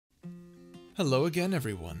Hello again,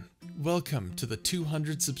 everyone. Welcome to the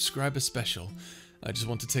 200 subscriber special. I just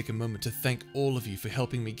want to take a moment to thank all of you for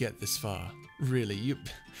helping me get this far. Really,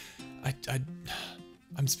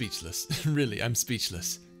 I'm speechless. Really, I'm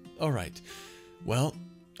speechless. Alright, well,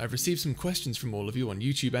 I've received some questions from all of you on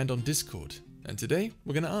YouTube and on Discord, and today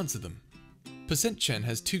we're going to answer them. Percent Chen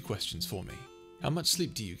has two questions for me. How much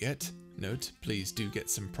sleep do you get? Note, please do get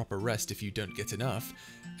some proper rest if you don't get enough.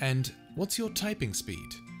 And what's your typing speed?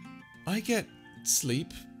 I get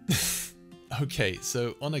sleep. Okay,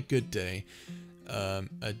 so on a good day,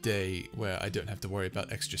 a day where I don't have to worry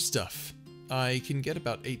about extra stuff, I can get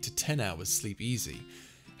about 8 to 10 hours sleep easy.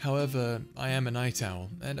 However, I am a night owl,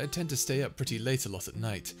 and I tend to stay up pretty late a lot at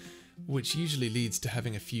night, which usually leads to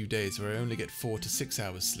having a few days where I only get 4 to 6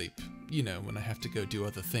 hours sleep, you know, when I have to go do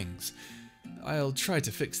other things. I'll try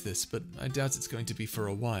to fix this, but I doubt it's going to be for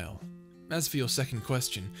a while. As for your second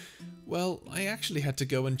question, well, I actually had to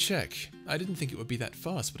go and check. I didn't think it would be that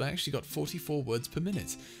fast, but I actually got 44 words per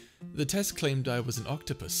minute. The test claimed I was an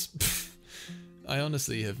octopus. I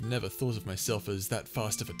honestly have never thought of myself as that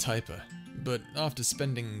fast of a typer, but after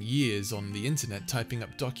spending years on the internet typing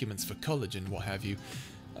up documents for college and what have you,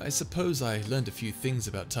 I suppose I learned a few things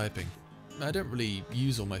about typing. I don't really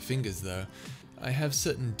use all my fingers though. I have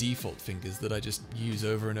certain default fingers that I just use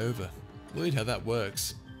over and over. Weird how that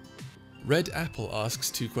works. Red Apple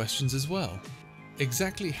asks two questions as well.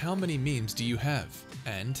 Exactly how many memes do you have?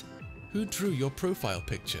 And who drew your profile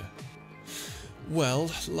picture?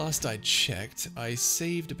 Well, last I checked, I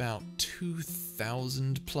saved about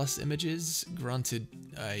 2,000 plus images. Granted,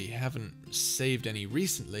 I haven't saved any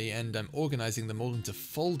recently, and I'm organizing them all into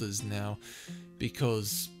folders now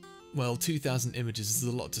because, well, 2,000 images is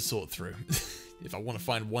a lot to sort through. If I want to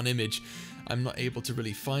find one image, I'm not able to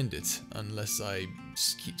really find it unless I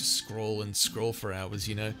keep scroll and scroll for hours,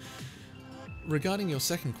 you know. Regarding your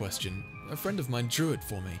second question, a friend of mine drew it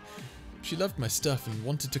for me. She loved my stuff and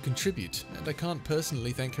wanted to contribute, and I can't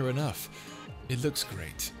personally thank her enough. It looks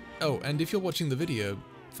great. Oh, and if you're watching the video,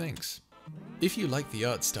 thanks. If you like the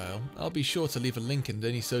art style, I'll be sure to leave a link and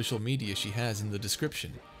any social media she has in the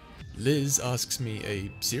description. Liz asks me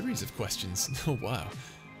a series of questions. Oh wow.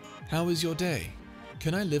 How is your day?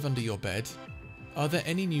 Can I live under your bed? Are there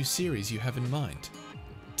any new series you have in mind?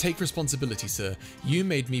 Take responsibility, sir. You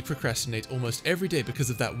made me procrastinate almost every day because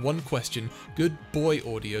of that one question, good boy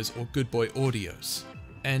audios or good boy audios.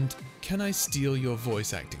 And can I steal your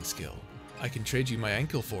voice acting skill? I can trade you my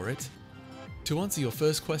ankle for it. To answer your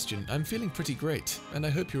first question, I'm feeling pretty great, and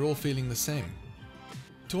I hope you're all feeling the same.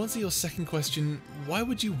 To answer your second question, why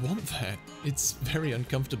would you want that? It's very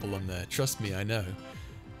uncomfortable on there, trust me, I know.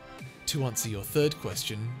 To answer your third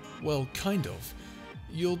question, well, kind of.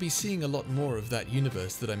 You'll be seeing a lot more of that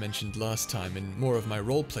universe that I mentioned last time and more of my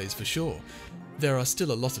roleplays for sure. There are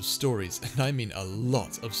still a lot of stories, and I mean a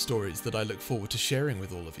lot of stories that I look forward to sharing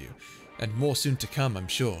with all of you, and more soon to come, I'm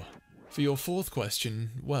sure. For your fourth question,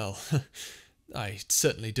 well, I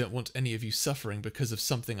certainly don't want any of you suffering because of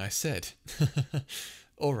something I said.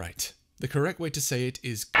 Alright, the correct way to say it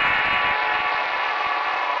is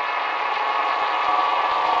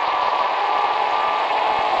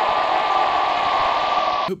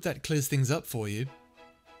Hope that clears things up for you.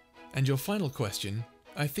 And your final question,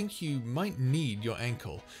 I think you might need your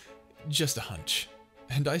ankle. Just a hunch.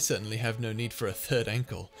 And I certainly have no need for a third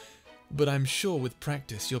ankle. But I'm sure with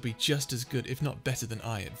practice you'll be just as good if not better than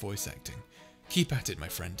I at voice acting. Keep at it, my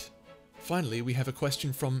friend. Finally, we have a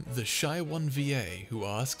question from the Shy One VA who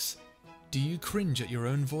asks, do you cringe at your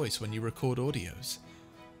own voice when you record audios?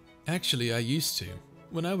 Actually, I used to.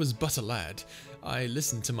 When I was but a lad, I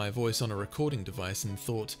listened to my voice on a recording device and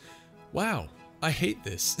thought, wow, I hate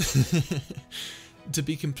this. To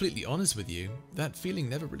be completely honest with you, that feeling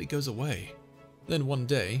never really goes away. Then one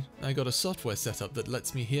day, I got a software setup that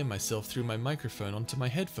lets me hear myself through my microphone onto my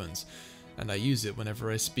headphones, and I use it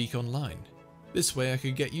whenever I speak online. This way I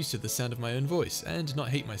could get used to the sound of my own voice and not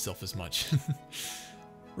hate myself as much.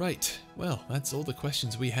 Right, well, that's all the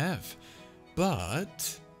questions we have.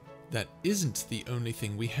 But that isn't the only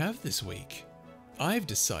thing we have this week. I've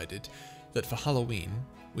decided that for Halloween,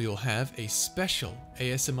 we will have a special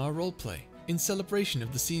ASMR roleplay in celebration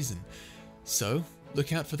of the season. So,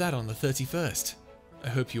 look out for that on the 31st. I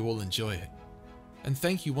hope you all enjoy it. And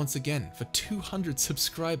thank you once again for 200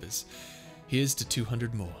 subscribers. Here's to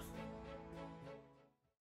 200 more.